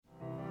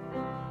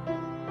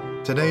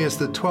Today is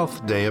the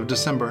 12th day of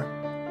December,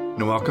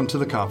 and welcome to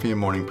the Coffee and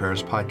Morning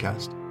Prayers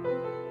podcast.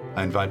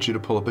 I invite you to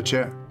pull up a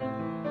chair,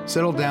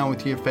 settle down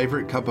with your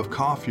favorite cup of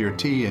coffee or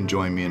tea, and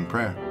join me in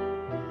prayer.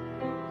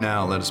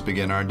 Now let us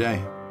begin our day.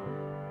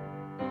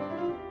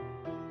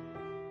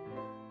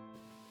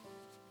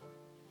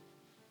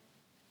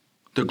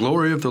 The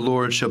glory of the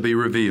Lord shall be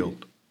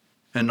revealed,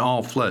 and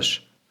all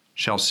flesh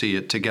shall see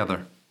it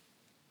together.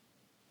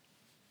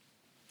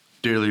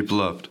 Dearly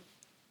beloved,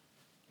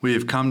 we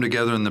have come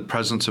together in the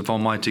presence of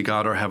Almighty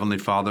God, our Heavenly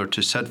Father,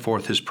 to set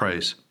forth His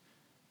praise,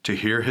 to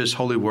hear His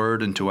holy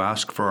word, and to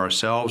ask for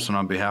ourselves and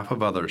on behalf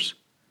of others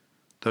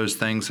those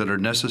things that are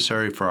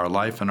necessary for our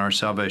life and our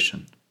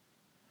salvation,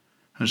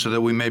 and so that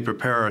we may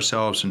prepare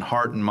ourselves in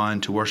heart and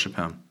mind to worship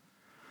Him.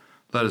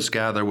 Let us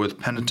gather with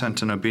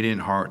penitent and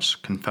obedient hearts,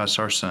 confess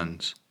our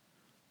sins,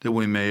 that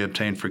we may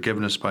obtain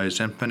forgiveness by His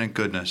infinite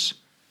goodness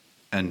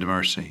and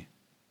mercy.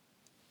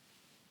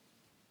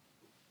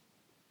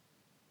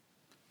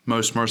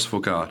 Most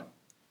merciful God,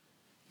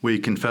 we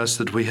confess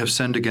that we have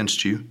sinned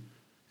against you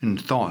in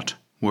thought,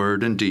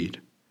 word, and deed,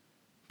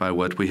 by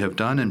what we have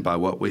done and by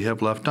what we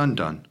have left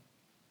undone.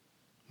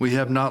 We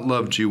have not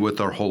loved you with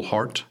our whole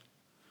heart.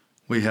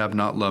 We have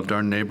not loved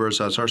our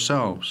neighbors as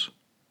ourselves.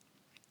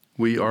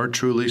 We are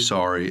truly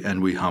sorry,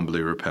 and we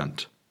humbly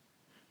repent.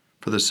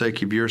 For the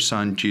sake of your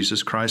Son,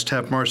 Jesus Christ,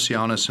 have mercy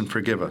on us and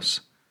forgive us,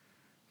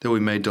 that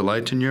we may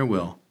delight in your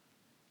will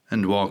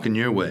and walk in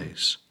your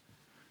ways,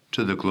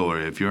 to the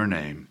glory of your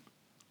name.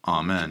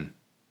 Amen.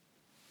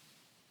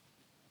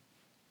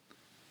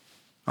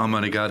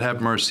 Almighty God,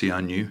 have mercy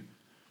on you,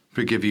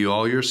 forgive you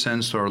all your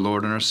sins through our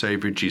Lord and our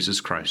Savior,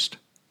 Jesus Christ.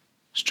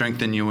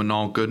 Strengthen you in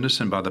all goodness,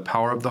 and by the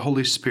power of the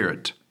Holy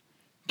Spirit,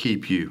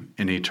 keep you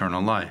in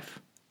eternal life.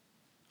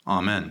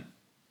 Amen.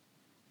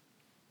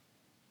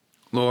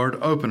 Lord,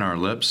 open our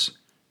lips,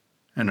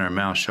 and our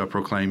mouth shall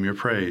proclaim your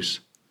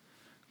praise.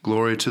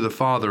 Glory to the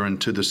Father,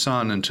 and to the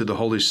Son, and to the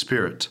Holy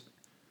Spirit,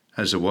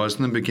 as it was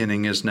in the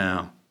beginning, is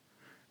now,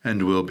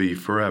 and will be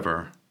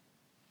forever.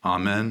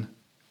 Amen.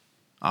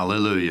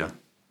 Alleluia.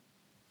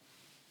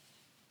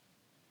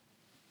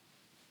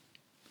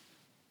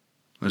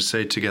 Let's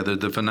say together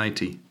the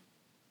Venite.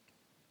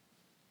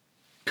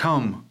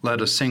 Come,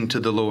 let us sing to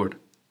the Lord.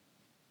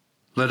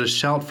 Let us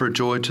shout for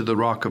joy to the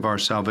rock of our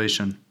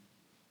salvation.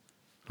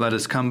 Let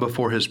us come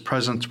before His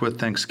presence with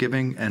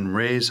thanksgiving and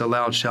raise a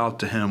loud shout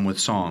to Him with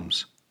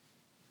psalms.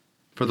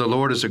 For the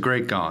Lord is a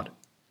great God,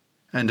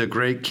 and a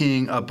great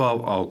King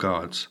above all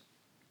gods.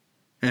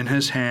 In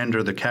His hand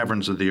are the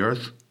caverns of the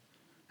earth,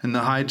 and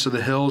the heights of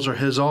the hills are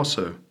His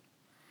also.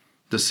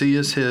 The sea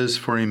is His,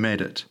 for He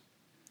made it,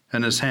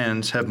 and His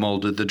hands have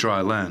molded the dry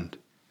land.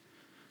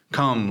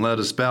 Come, let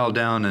us bow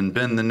down and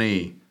bend the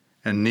knee,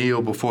 and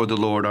kneel before the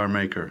Lord our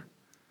Maker.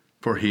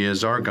 For He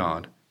is our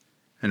God,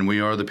 and we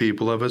are the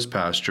people of His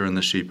pasture and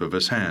the sheep of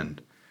His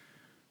hand.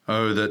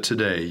 Oh, that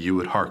today you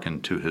would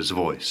hearken to His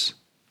voice.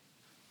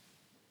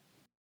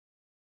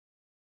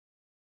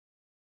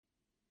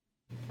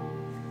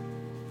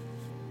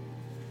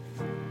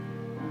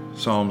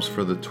 Psalms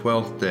for the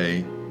 12th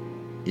day,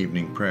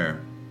 evening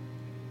prayer.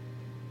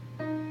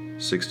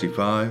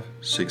 65,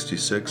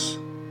 66,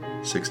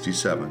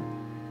 67.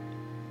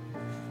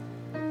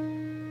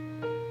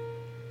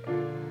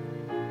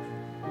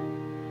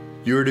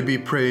 You are to be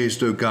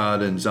praised, O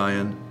God, in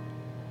Zion.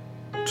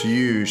 To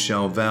you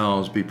shall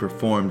vows be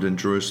performed in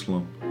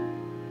Jerusalem.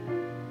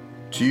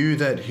 To you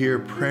that hear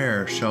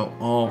prayer shall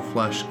all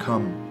flesh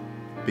come,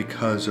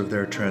 because of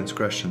their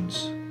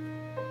transgressions.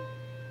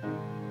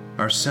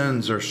 Our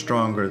sins are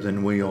stronger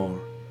than we are,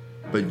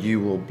 but you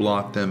will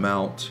blot them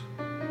out.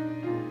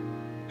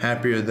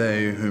 Happy are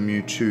they whom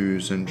you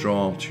choose and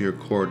draw to your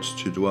courts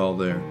to dwell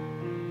there.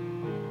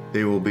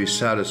 They will be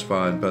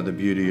satisfied by the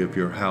beauty of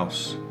your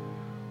house,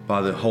 by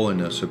the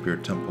holiness of your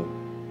temple.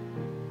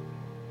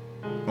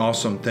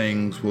 Awesome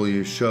things will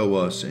you show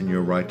us in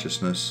your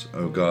righteousness,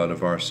 O God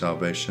of our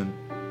salvation.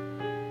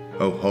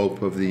 O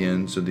hope of the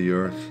ends of the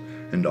earth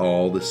and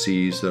all the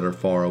seas that are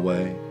far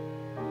away.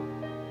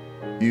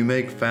 You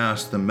make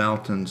fast the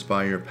mountains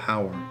by your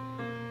power.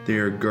 They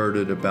are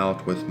girded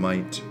about with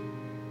might.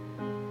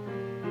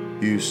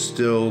 You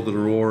still the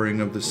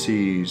roaring of the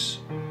seas,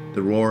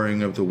 the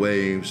roaring of the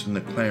waves, and the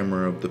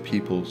clamor of the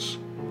peoples.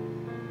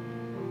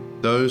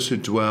 Those who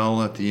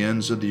dwell at the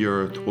ends of the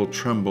earth will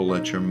tremble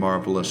at your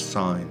marvelous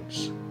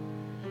signs.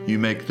 You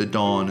make the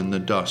dawn and the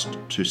dust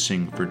to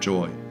sing for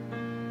joy.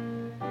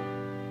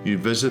 You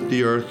visit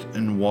the earth,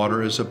 and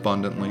water is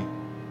abundantly.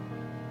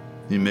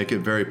 You make it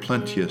very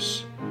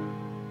plenteous.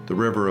 The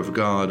river of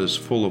God is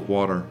full of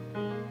water.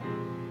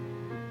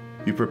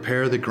 You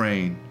prepare the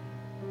grain,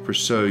 for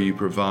so you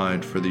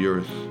provide for the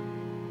earth.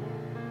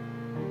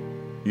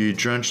 You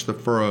drench the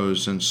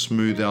furrows and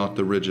smooth out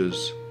the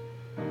ridges.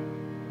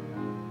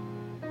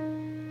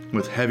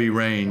 With heavy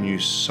rain you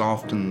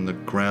soften the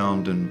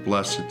ground and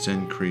bless its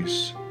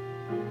increase.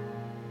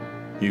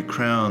 You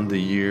crown the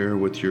year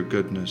with your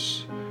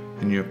goodness,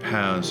 and your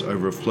paths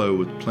overflow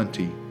with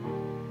plenty.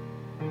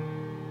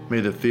 May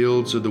the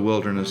fields of the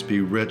wilderness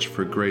be rich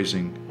for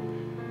grazing,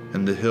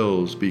 and the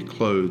hills be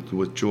clothed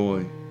with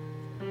joy.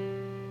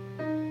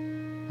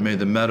 May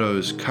the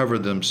meadows cover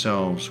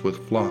themselves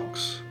with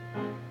flocks,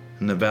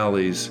 and the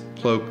valleys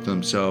cloak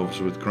themselves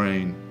with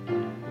grain.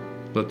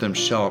 Let them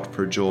shout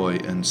for joy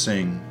and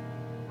sing.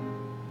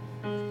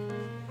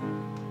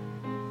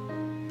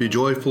 Be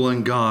joyful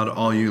in God,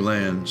 all you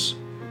lands.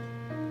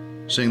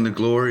 Sing the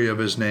glory of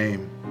his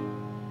name.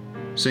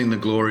 Sing the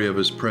glory of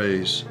his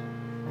praise.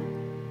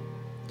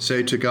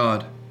 Say to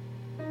God,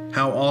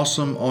 how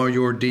awesome are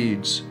your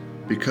deeds!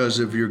 Because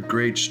of your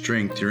great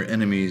strength, your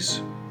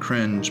enemies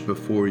cringe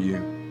before you.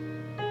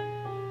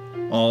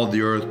 All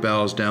the earth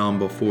bows down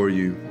before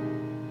you,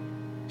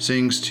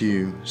 sings to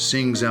you,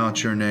 sings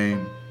out your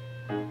name.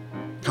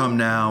 Come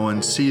now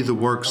and see the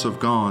works of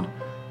God,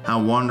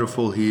 how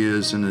wonderful he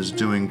is in his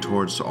doing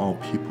towards all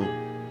people.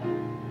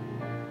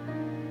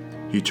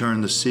 He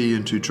turned the sea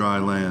into dry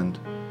land,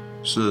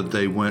 so that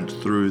they went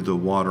through the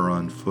water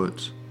on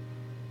foot,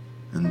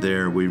 and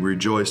there we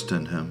rejoiced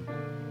in him.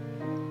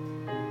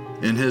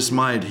 In his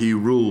might he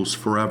rules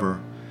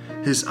forever.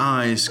 His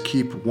eyes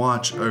keep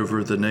watch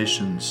over the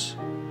nations.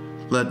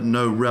 Let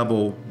no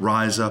rebel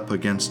rise up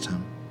against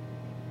him.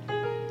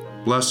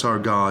 Bless our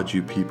God,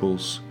 you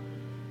peoples.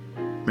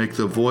 Make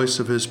the voice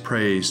of his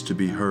praise to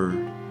be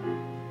heard,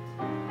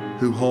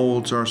 who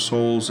holds our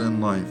souls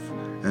in life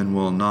and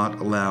will not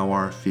allow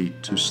our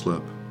feet to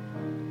slip.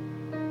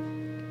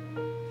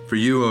 For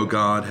you, O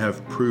God,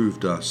 have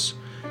proved us.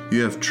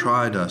 You have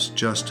tried us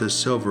just as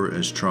silver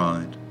is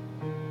tried.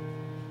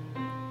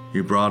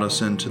 You brought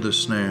us into the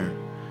snare.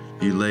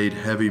 You laid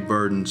heavy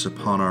burdens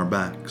upon our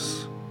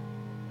backs.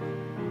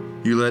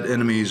 You let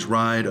enemies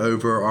ride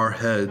over our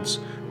heads.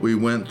 We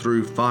went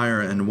through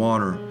fire and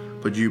water,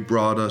 but you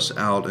brought us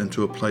out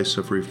into a place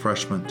of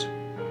refreshment.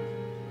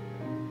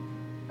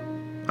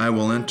 I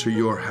will enter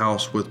your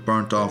house with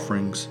burnt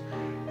offerings,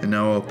 and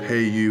I will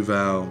pay you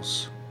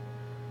vows,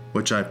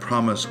 which I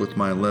promised with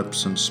my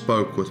lips and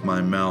spoke with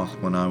my mouth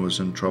when I was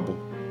in trouble.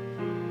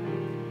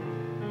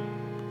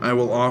 I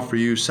will offer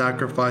you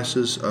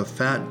sacrifices of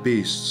fat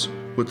beasts.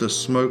 With the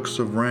smokes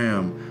of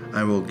ram,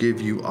 I will give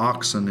you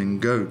oxen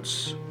and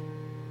goats.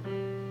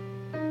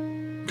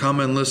 Come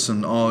and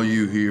listen, all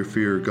you who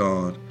fear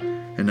God,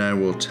 and I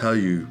will tell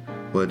you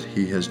what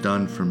he has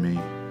done for me.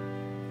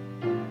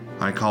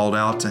 I called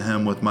out to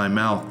him with my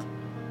mouth,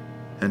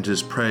 and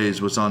his praise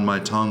was on my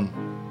tongue.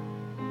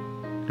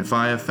 If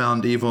I have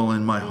found evil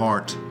in my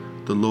heart,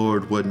 the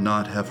Lord would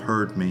not have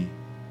heard me.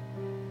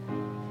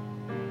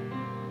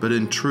 But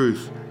in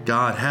truth,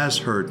 God has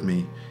heard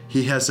me.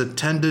 He has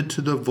attended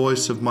to the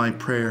voice of my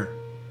prayer.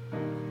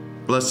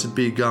 Blessed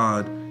be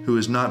God, who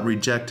has not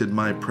rejected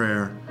my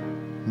prayer,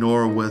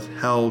 nor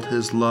withheld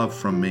his love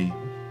from me.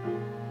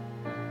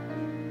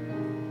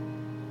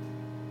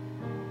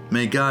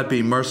 May God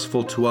be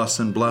merciful to us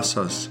and bless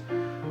us,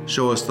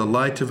 show us the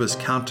light of his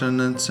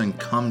countenance and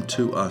come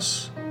to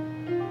us.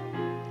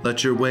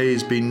 Let your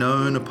ways be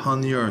known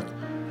upon the earth,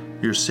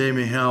 your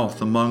saving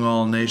health among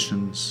all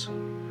nations.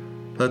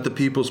 Let the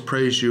peoples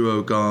praise you,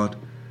 O God.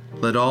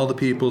 Let all the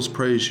peoples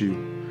praise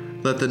you.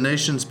 Let the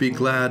nations be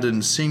glad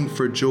and sing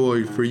for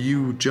joy, for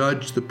you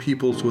judge the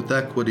peoples with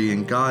equity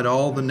and guide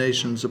all the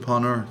nations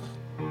upon earth.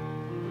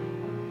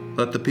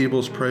 Let the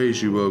peoples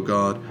praise you, O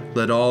God.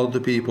 Let all the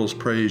peoples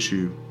praise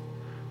you.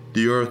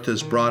 The earth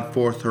has brought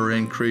forth her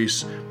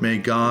increase. May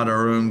God,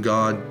 our own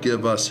God,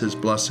 give us his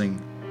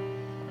blessing.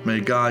 May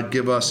God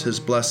give us his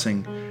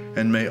blessing,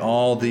 and may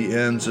all the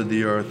ends of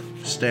the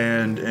earth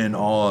stand in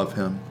awe of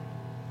him.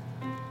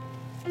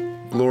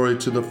 Glory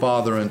to the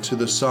Father, and to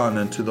the Son,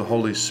 and to the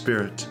Holy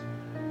Spirit,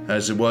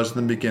 as it was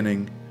in the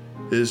beginning,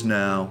 is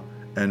now,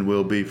 and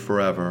will be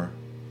forever.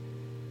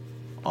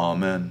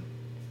 Amen.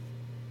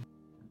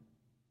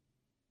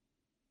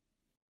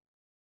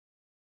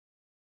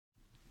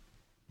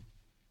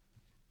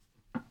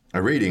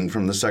 A reading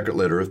from the second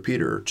letter of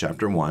Peter,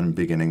 chapter 1,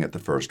 beginning at the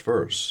first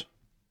verse.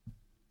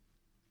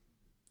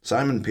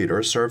 Simon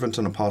Peter, servant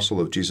and apostle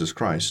of Jesus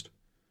Christ,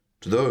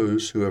 to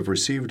those who have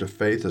received a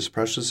faith as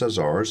precious as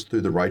ours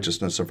through the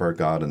righteousness of our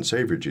God and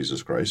Savior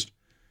Jesus Christ,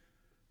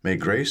 may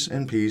grace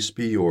and peace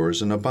be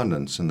yours in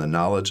abundance in the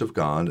knowledge of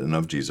God and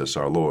of Jesus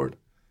our Lord.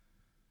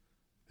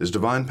 His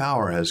divine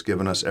power has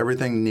given us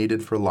everything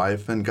needed for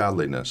life and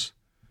godliness,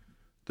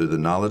 through the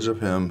knowledge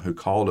of him who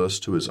called us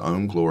to his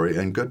own glory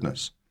and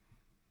goodness.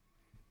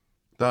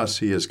 Thus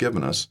he has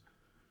given us,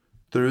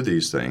 through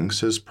these things,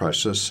 his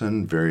precious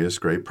and various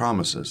great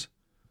promises,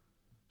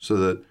 so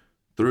that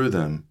through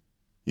them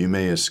you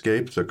may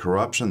escape the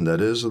corruption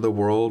that is of the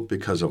world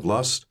because of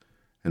lust,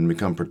 and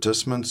become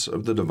participants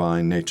of the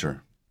divine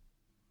nature.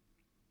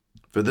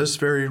 For this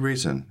very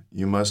reason,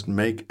 you must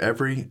make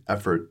every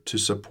effort to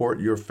support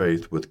your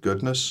faith with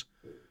goodness,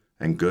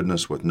 and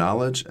goodness with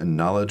knowledge, and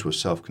knowledge with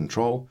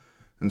self-control,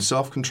 and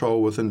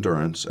self-control with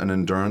endurance, and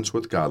endurance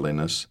with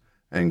godliness,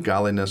 and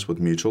godliness with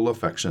mutual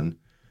affection,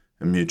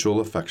 and mutual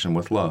affection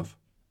with love.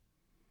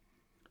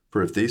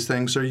 For if these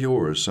things are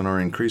yours and are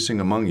increasing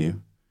among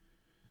you,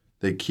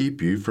 they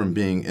keep you from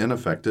being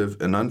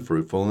ineffective and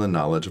unfruitful in the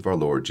knowledge of our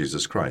Lord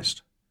Jesus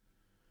Christ.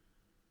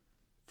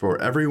 For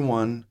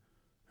everyone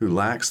who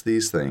lacks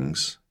these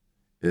things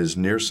is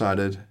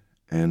nearsighted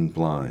and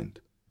blind,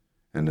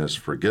 and is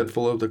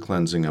forgetful of the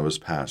cleansing of his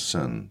past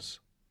sins.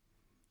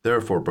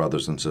 Therefore,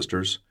 brothers and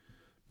sisters,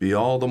 be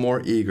all the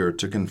more eager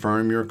to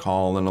confirm your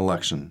call and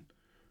election,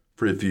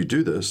 for if you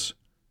do this,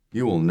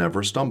 you will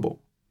never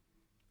stumble.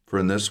 For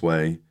in this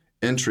way,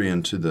 entry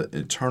into the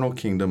eternal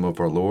kingdom of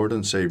our Lord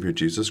and Savior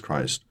Jesus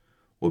Christ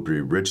will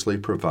be richly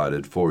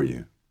provided for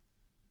you.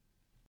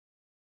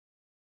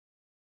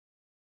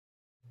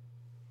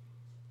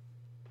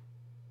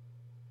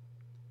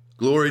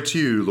 Glory to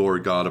you,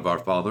 Lord God of our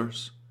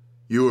fathers.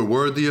 You are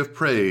worthy of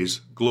praise.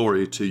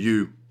 Glory to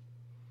you.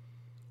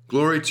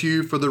 Glory to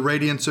you for the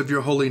radiance of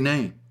your holy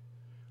name.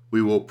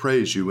 We will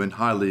praise you and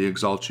highly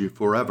exalt you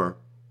forever.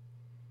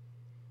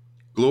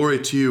 Glory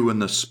to you in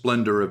the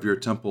splendor of your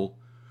temple.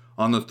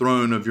 On the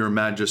throne of your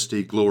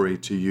majesty, glory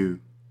to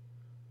you.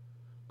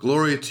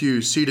 Glory to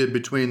you seated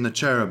between the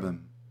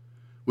cherubim.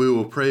 We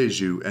will praise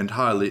you and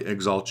highly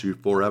exalt you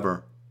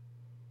forever.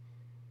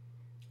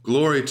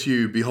 Glory to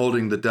you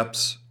beholding the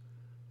depths.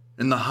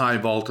 In the high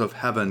vault of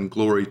heaven,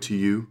 glory to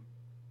you.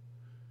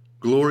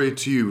 Glory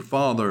to you,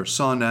 Father,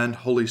 Son, and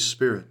Holy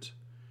Spirit.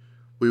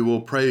 We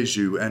will praise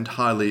you and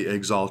highly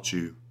exalt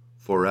you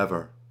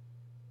forever.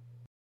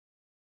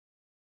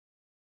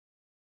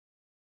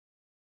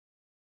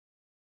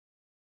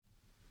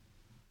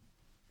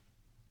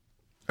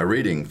 A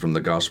reading from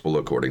the Gospel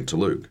according to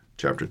Luke,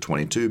 chapter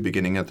 22,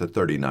 beginning at the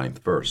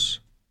 39th verse.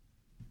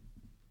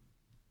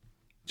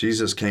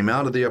 Jesus came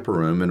out of the upper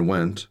room and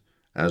went,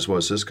 as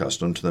was his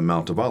custom, to the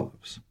Mount of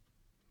Olives.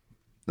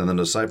 Then the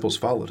disciples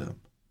followed him.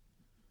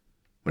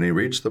 When he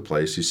reached the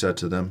place, he said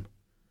to them,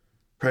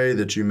 "Pray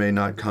that you may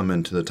not come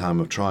into the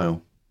time of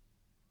trial."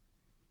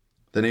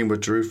 Then he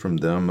withdrew from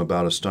them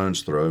about a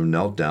stone's throw,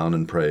 knelt down,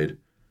 and prayed,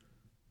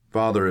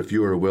 "Father, if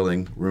you are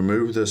willing,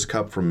 remove this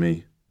cup from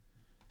me.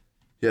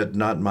 Yet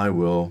not my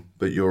will,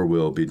 but your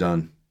will be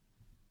done."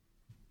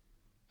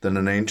 Then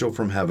an angel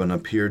from heaven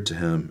appeared to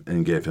him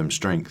and gave him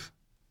strength.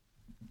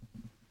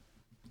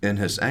 In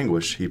his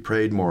anguish he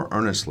prayed more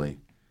earnestly,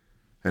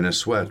 and his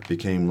sweat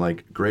became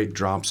like great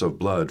drops of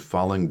blood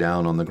falling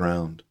down on the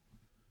ground.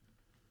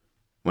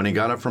 When he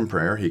got up from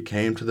prayer, he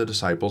came to the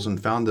disciples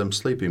and found them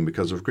sleeping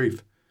because of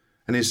grief.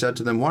 And he said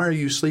to them, "Why are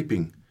you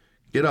sleeping?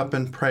 Get up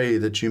and pray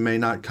that you may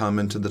not come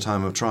into the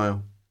time of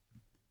trial."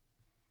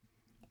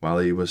 While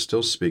he was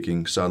still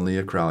speaking, suddenly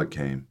a crowd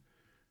came,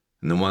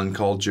 and the one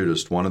called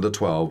Judas, one of the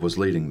 12, was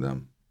leading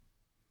them.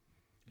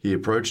 He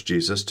approached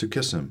Jesus to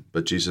kiss him,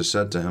 but Jesus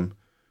said to him,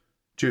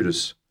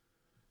 "Judas,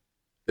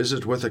 is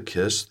it with a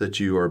kiss that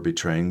you are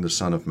betraying the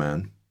Son of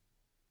Man?"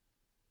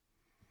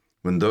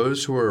 When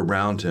those who were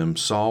around him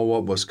saw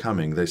what was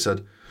coming, they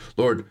said,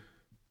 "Lord,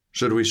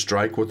 should we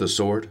strike with the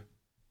sword?"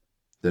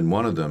 Then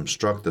one of them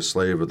struck the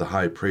slave of the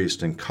high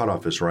priest and cut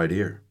off his right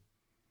ear.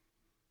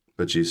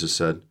 But Jesus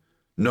said,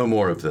 "No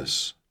more of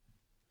this."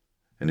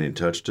 And he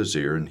touched his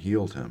ear and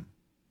healed him.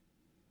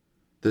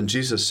 Then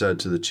Jesus said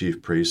to the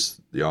chief priests,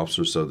 the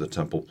officers of the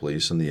temple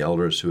police, and the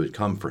elders who had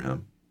come for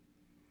him,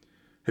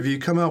 "Have you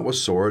come out with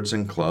swords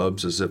and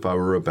clubs as if I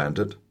were a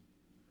bandit?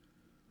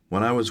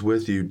 When I was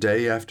with you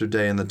day after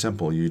day in the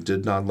temple, you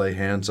did not lay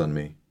hands on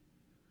me.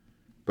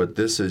 But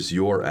this is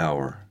your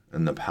hour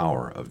and the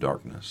power of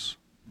darkness."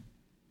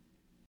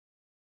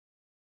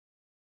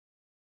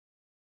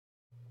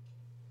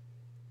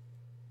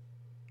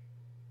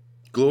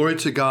 Glory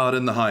to God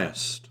in the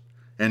highest,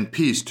 and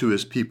peace to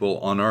his people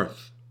on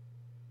earth.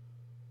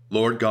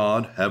 Lord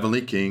God,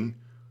 heavenly King,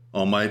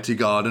 almighty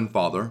God and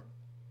Father,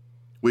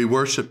 we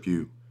worship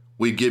you,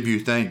 we give you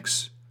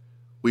thanks,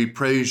 we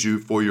praise you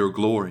for your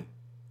glory.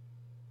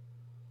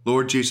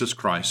 Lord Jesus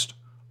Christ,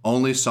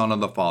 only Son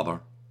of the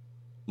Father,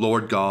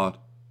 Lord God,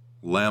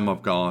 Lamb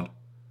of God,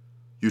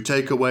 you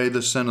take away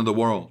the sin of the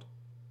world.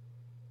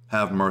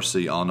 Have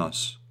mercy on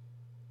us.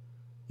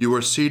 You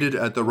are seated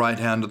at the right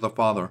hand of the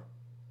Father.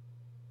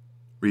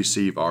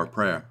 Receive our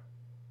prayer.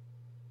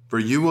 For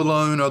you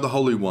alone are the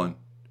Holy One.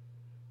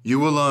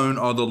 You alone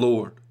are the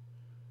Lord.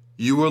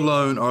 You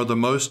alone are the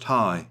Most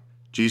High,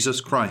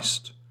 Jesus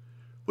Christ,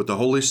 with the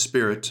Holy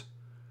Spirit,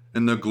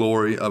 in the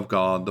glory of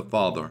God the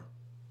Father.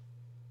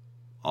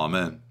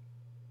 Amen.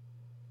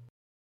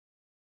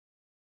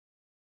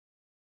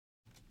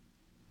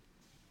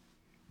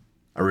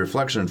 A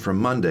reflection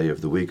from Monday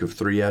of the week of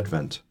 3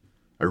 Advent,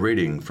 a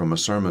reading from a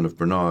sermon of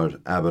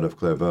Bernard, Abbot of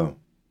Clairvaux.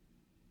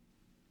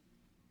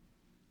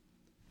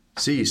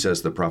 "See,"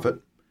 says the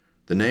prophet,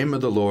 "the name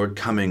of the Lord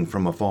coming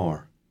from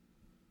afar.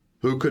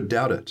 Who could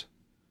doubt it?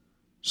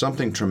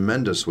 Something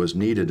tremendous was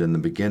needed in the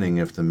beginning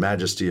if the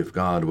majesty of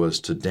God was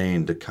to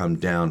deign to come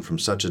down from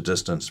such a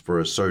distance for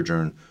a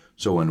sojourn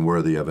so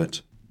unworthy of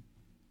it.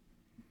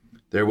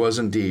 There was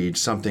indeed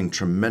something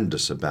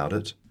tremendous about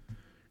it.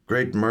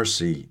 Great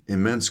mercy,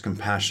 immense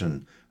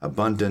compassion,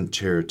 abundant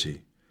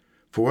charity.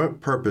 For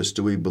what purpose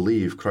do we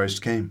believe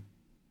Christ came?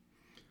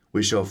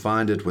 We shall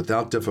find it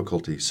without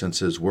difficulty, since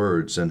his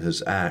words and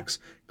his acts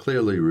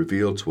clearly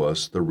reveal to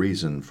us the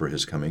reason for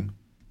his coming.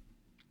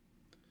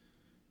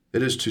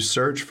 It is to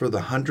search for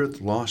the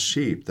 100th lost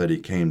sheep that he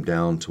came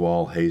down to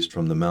all haste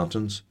from the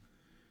mountains.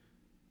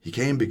 He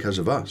came because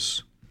of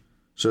us,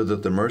 so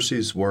that the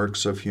mercies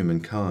works of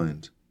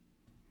humankind.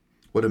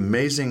 What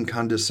amazing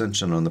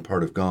condescension on the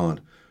part of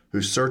God,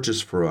 who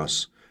searches for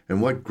us,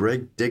 and what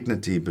great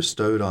dignity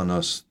bestowed on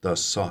us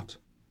thus sought.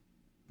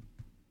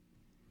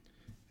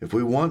 If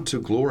we want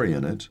to glory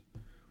in it,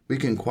 we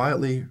can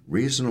quietly,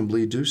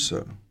 reasonably do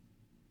so.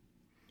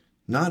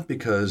 Not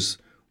because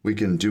we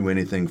can do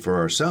anything for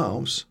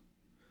ourselves,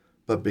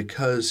 but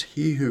because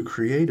he who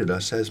created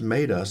us has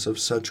made us of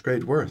such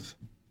great worth.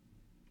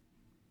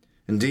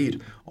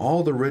 Indeed,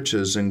 all the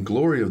riches and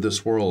glory of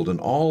this world, and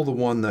all the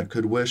one that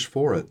could wish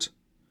for it,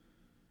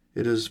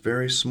 it is a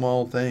very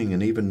small thing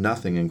and even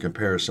nothing in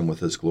comparison with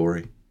his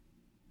glory.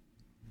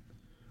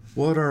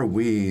 What are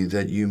we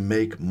that you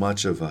make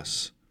much of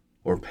us,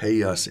 or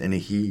pay us any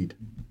heed?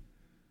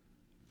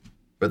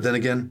 But then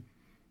again,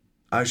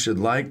 I should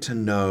like to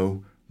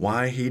know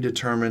why he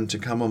determined to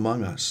come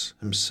among us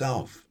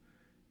himself,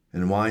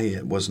 and why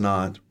it was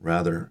not,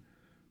 rather,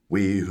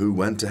 we who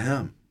went to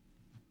him.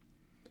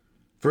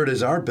 For it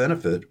is our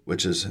benefit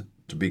which is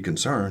to be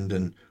concerned,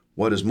 and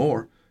what is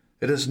more,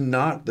 it is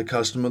not the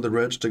custom of the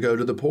rich to go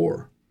to the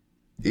poor,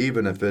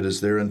 even if it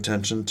is their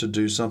intention to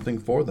do something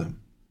for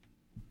them.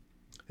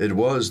 It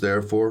was,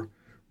 therefore,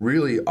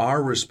 really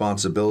our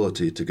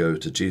responsibility to go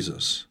to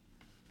Jesus.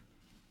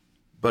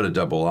 But a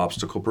double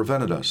obstacle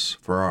prevented us,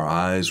 for our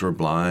eyes were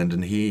blind,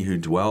 and he who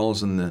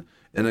dwells in the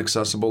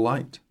inaccessible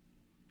light.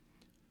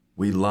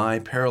 We lie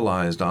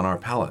paralyzed on our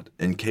pallet,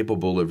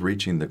 incapable of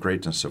reaching the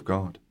greatness of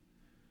God.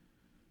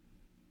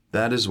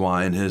 That is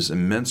why, in his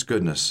immense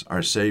goodness,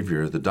 our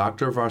Savior, the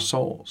doctor of our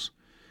souls,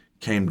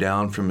 came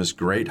down from his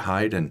great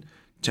height and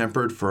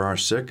tempered for our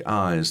sick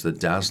eyes the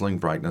dazzling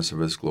brightness of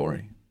his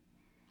glory.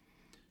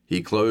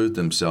 He clothed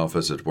himself,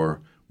 as it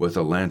were, with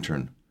a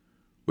lantern,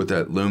 with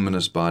that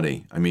luminous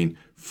body,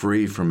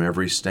 free from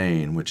every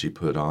stain which he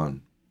put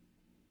on.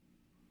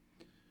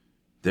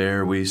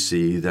 There we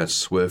see that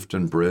swift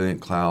and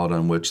brilliant cloud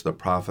on which the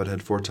prophet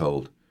had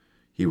foretold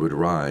he would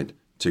ride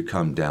to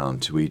come down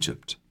to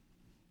Egypt.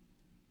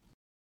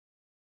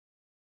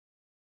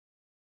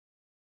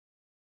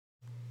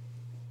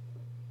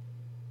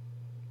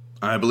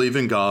 I believe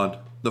in God,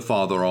 the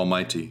Father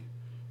Almighty,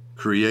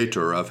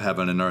 creator of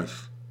heaven and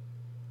earth.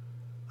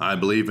 I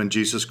believe in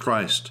Jesus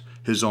Christ,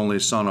 his only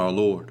Son, our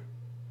Lord.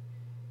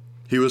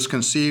 He was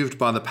conceived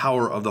by the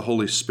power of the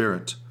Holy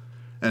Spirit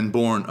and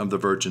born of the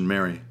Virgin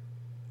Mary,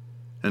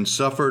 and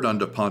suffered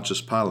under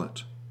Pontius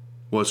Pilate,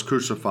 was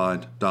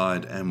crucified,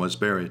 died, and was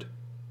buried.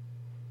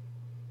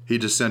 He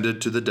descended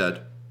to the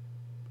dead.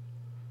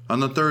 On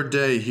the third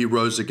day he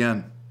rose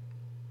again.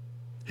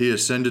 He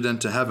ascended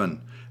into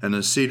heaven and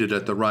is seated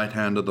at the right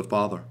hand of the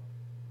Father.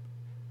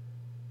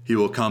 He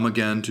will come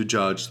again to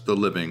judge the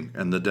living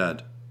and the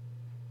dead.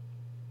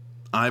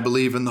 I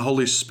believe in the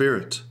Holy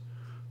Spirit,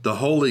 the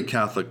Holy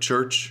Catholic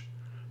Church,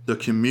 the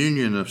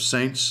communion of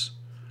saints,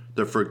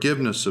 the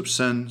forgiveness of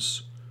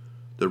sins,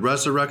 the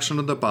resurrection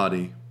of the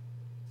body,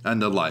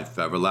 and the life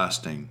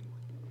everlasting.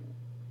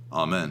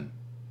 Amen.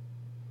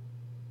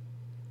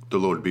 The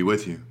Lord be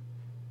with you,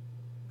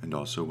 and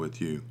also with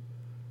you.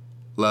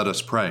 Let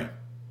us pray.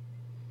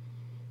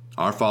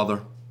 Our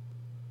Father,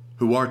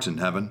 who art in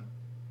heaven,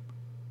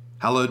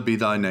 hallowed be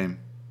thy name.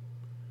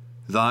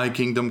 Thy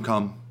kingdom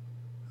come,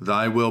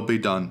 thy will be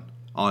done,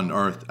 on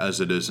earth as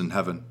it is in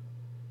heaven.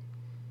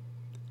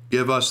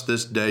 Give us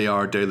this day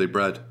our daily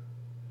bread,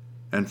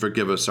 and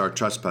forgive us our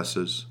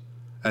trespasses,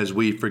 as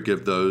we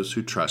forgive those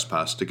who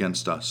trespass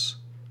against us.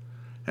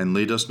 And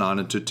lead us not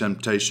into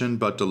temptation,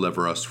 but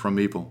deliver us from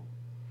evil.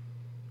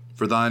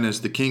 For thine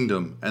is the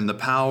kingdom, and the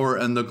power,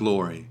 and the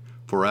glory,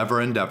 forever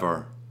and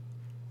ever.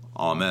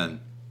 Amen.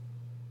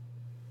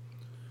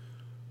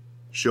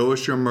 Show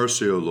us your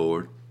mercy, O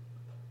Lord,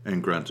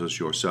 and grant us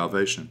your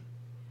salvation.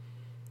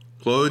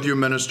 Clothe your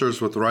ministers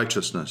with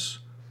righteousness.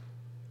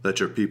 Let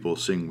your people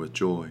sing with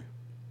joy.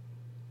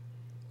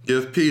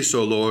 Give peace,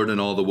 O Lord, in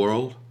all the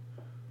world,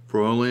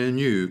 for only in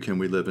you can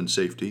we live in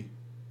safety.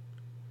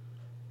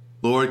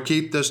 Lord,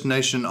 keep this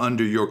nation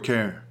under your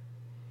care,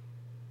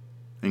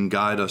 and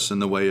guide us in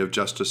the way of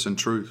justice and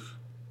truth.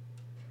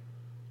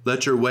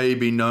 Let your way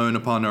be known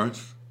upon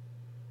earth,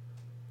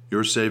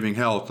 your saving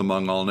health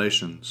among all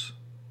nations.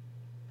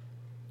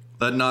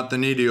 Let not the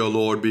needy, O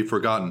Lord, be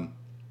forgotten,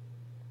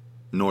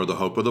 nor the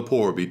hope of the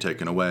poor be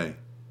taken away.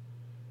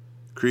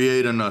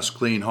 Create in us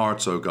clean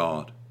hearts, O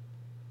God,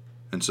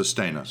 and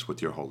sustain us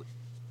with your holy.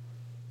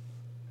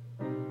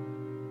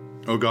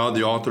 O God,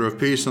 the author of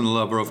peace and the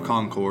lover of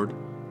concord,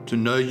 to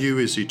know you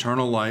is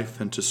eternal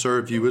life, and to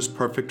serve you is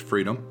perfect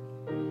freedom.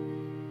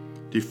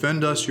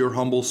 Defend us, your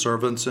humble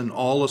servants, in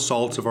all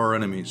assaults of our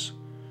enemies,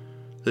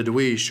 that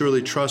we,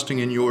 surely trusting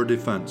in your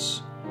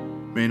defense,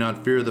 may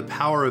not fear the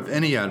power of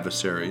any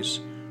adversaries,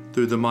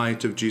 through the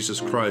might of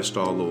Jesus Christ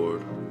our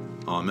Lord.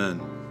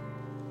 Amen.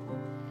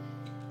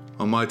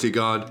 Almighty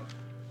God,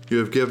 you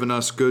have given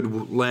us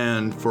good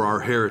land for our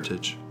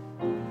heritage.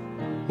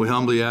 We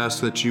humbly ask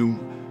that you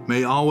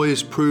may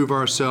always prove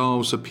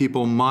ourselves a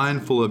people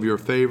mindful of your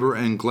favor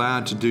and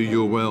glad to do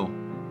your will.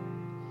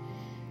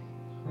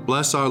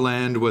 Bless our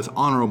land with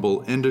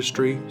honorable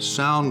industry,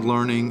 sound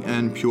learning,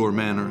 and pure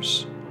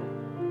manners.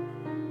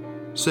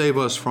 Save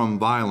us from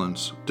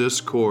violence,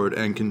 discord,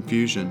 and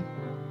confusion,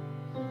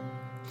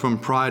 from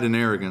pride and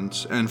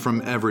arrogance, and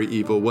from every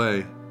evil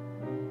way.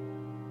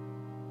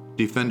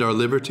 Defend our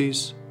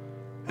liberties,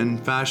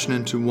 and fashion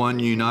into one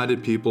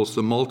united peoples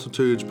the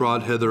multitudes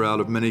brought hither out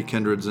of many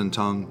kindreds and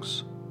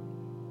tongues.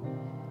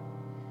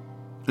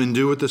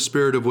 Endue with the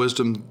spirit of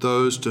wisdom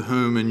those to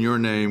whom in your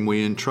name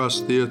we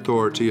entrust the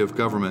authority of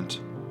government,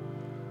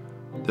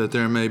 that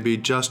there may be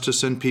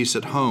justice and peace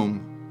at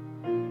home,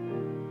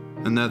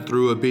 and that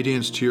through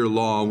obedience to your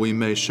law we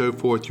may show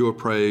forth your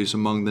praise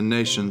among the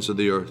nations of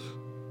the earth.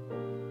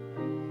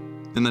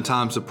 In the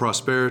times of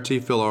prosperity,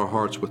 fill our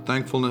hearts with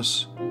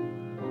thankfulness,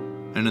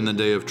 and in the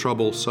day of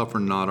trouble, suffer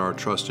not our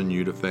trust in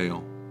you to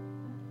fail.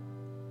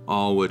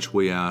 All which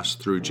we ask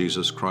through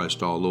Jesus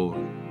Christ our Lord.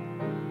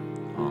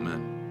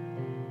 Amen.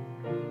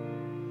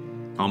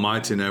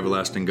 Almighty and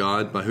everlasting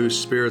God, by whose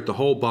Spirit the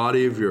whole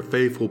body of your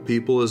faithful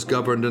people is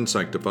governed and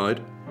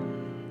sanctified,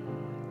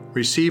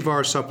 receive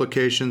our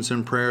supplications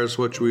and prayers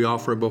which we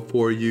offer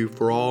before you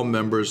for all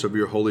members of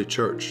your holy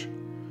church,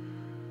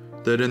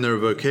 that in their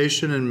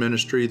vocation and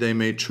ministry they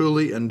may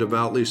truly and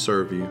devoutly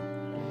serve you,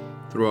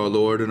 through our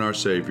Lord and our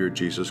Savior,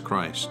 Jesus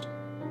Christ.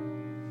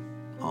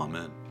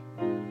 Amen.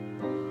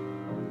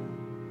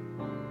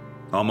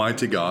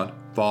 Almighty God,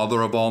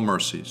 Father of all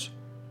mercies,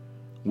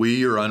 we,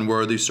 your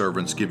unworthy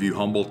servants, give you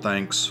humble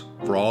thanks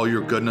for all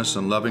your goodness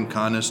and loving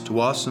kindness to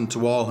us and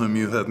to all whom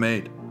you have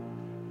made.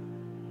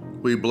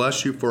 We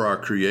bless you for our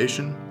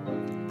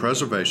creation,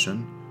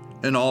 preservation,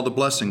 and all the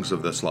blessings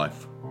of this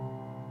life,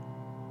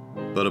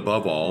 but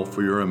above all,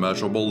 for your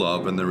immeasurable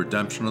love and the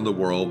redemption of the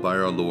world by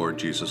our Lord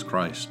Jesus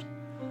Christ,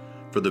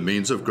 for the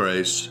means of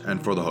grace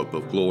and for the hope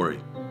of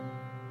glory.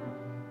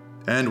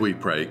 And we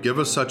pray, give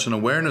us such an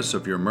awareness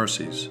of your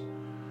mercies,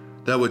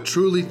 that with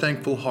truly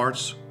thankful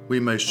hearts we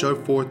may show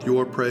forth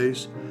your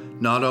praise,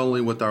 not only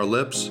with our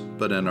lips,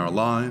 but in our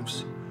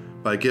lives,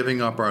 by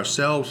giving up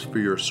ourselves for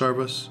your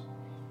service,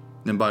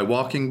 and by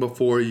walking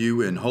before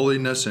you in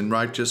holiness and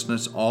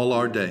righteousness all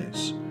our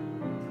days.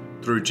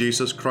 Through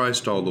Jesus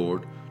Christ our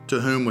Lord,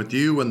 to whom with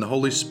you and the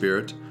Holy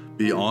Spirit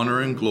be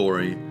honor and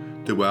glory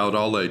throughout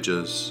all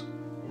ages.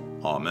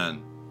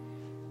 Amen.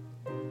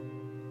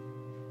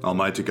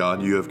 Almighty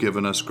God, you have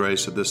given us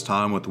grace at this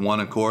time with one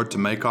accord to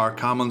make our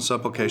common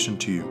supplication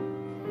to you.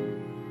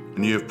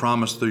 And you have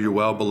promised through your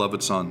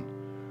well-beloved Son,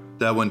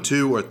 that when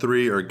 2 or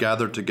 3 are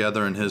gathered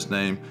together in his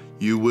name,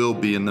 you will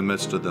be in the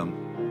midst of them.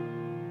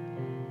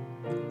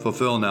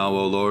 Fulfill now,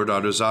 O Lord,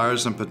 our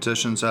desires and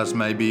petitions as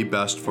may be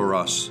best for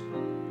us,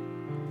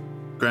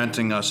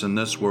 granting us in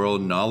this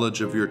world knowledge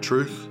of your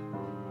truth,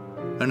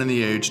 and in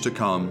the age to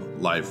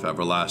come, life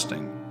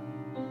everlasting.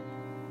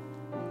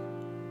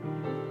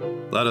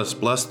 Let us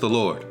bless the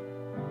Lord.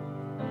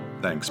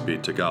 Thanks be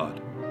to God.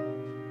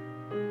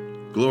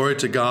 Glory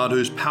to God,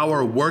 whose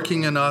power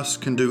working in us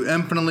can do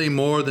infinitely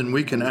more than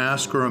we can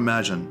ask or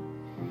imagine.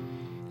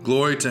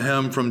 Glory to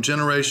him from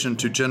generation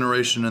to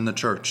generation in the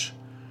church,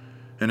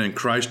 and in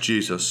Christ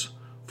Jesus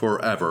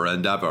forever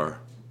and ever.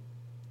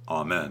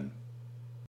 Amen.